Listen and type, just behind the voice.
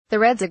The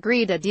Reds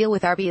agreed a deal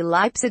with RB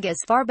Leipzig as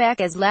far back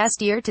as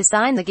last year to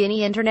sign the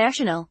Guinea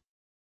international.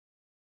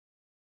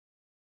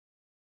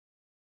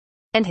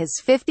 And his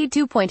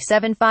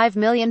 £52.75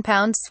 million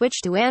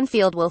switch to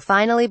Anfield will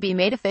finally be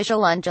made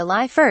official on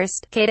July 1.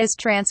 Keita's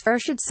transfer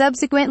should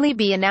subsequently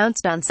be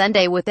announced on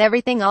Sunday with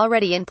everything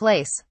already in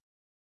place.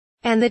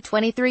 And the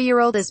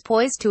 23-year-old is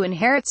poised to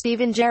inherit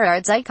Steven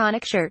Gerrard's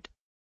iconic shirt.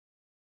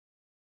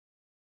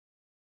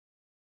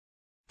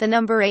 The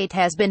number 8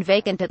 has been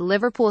vacant at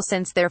Liverpool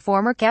since their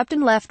former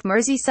captain left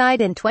Merseyside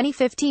in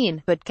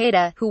 2015, but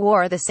Keita, who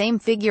wore the same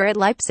figure at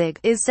Leipzig,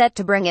 is set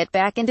to bring it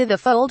back into the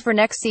fold for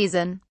next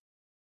season.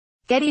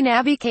 Getty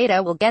Naby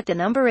Keita will get the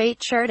number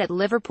 8 shirt at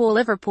Liverpool.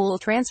 Liverpool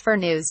transfer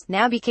news.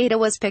 Naby Keita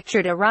was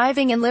pictured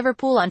arriving in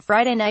Liverpool on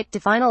Friday night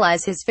to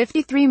finalise his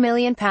 £53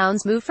 million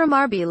move from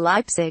RB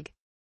Leipzig.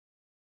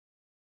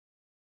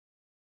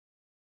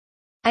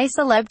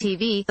 iCeleb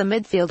TV. The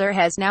midfielder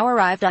has now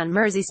arrived on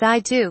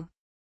Merseyside too.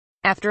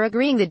 After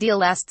agreeing the deal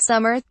last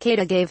summer,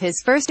 Keita gave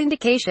his first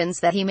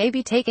indications that he may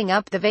be taking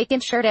up the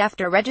vacant shirt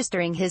after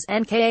registering his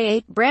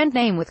NK8 brand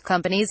name with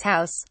Companies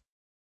House.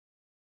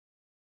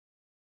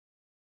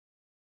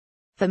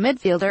 The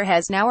midfielder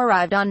has now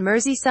arrived on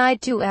Merseyside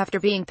too after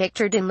being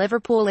pictured in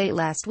Liverpool late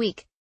last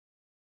week.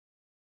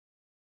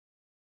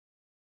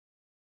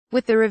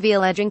 With the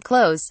reveal edging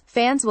close,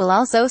 fans will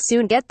also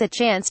soon get the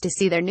chance to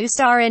see their new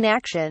star in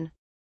action.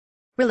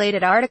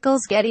 Related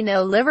articles. Getty.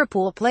 No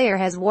Liverpool player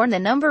has worn the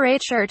number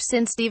 8 shirt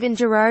since Steven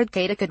Gerrard.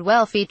 Keita could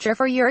well feature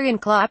for Jurgen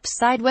Klopp's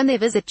side when they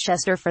visit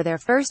Chester for their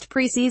first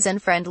pre-season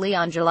friendly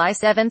on July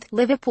 7.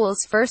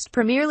 Liverpool's first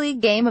Premier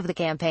League game of the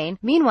campaign,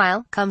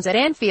 meanwhile, comes at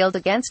Anfield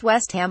against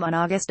West Ham on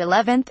August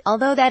 11,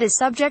 although that is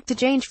subject to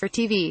change for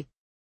TV.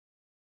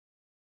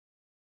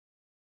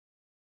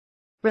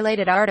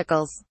 Related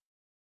articles.